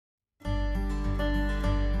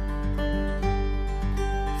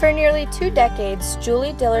For nearly 2 decades,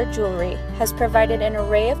 Diller Jewelry has provided an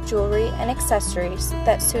array of jewelry and accessories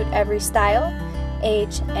that suit every style,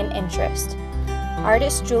 age, and interest.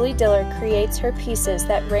 Artist Julie Diller creates her pieces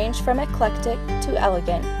that range from eclectic to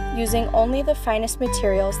elegant, using only the finest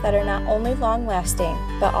materials that are not only long-lasting,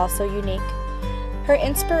 but also unique. Her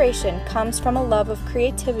inspiration comes from a love of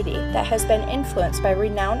creativity that has been influenced by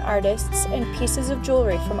renowned artists and pieces of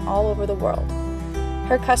jewelry from all over the world.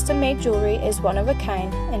 Her custom-made jewelry is one of a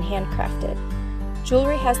kind and handcrafted.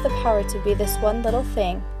 Jewelry has the power to be this one little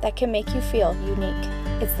thing that can make you feel unique.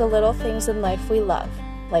 It's the little things in life we love,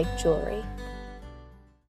 like jewelry.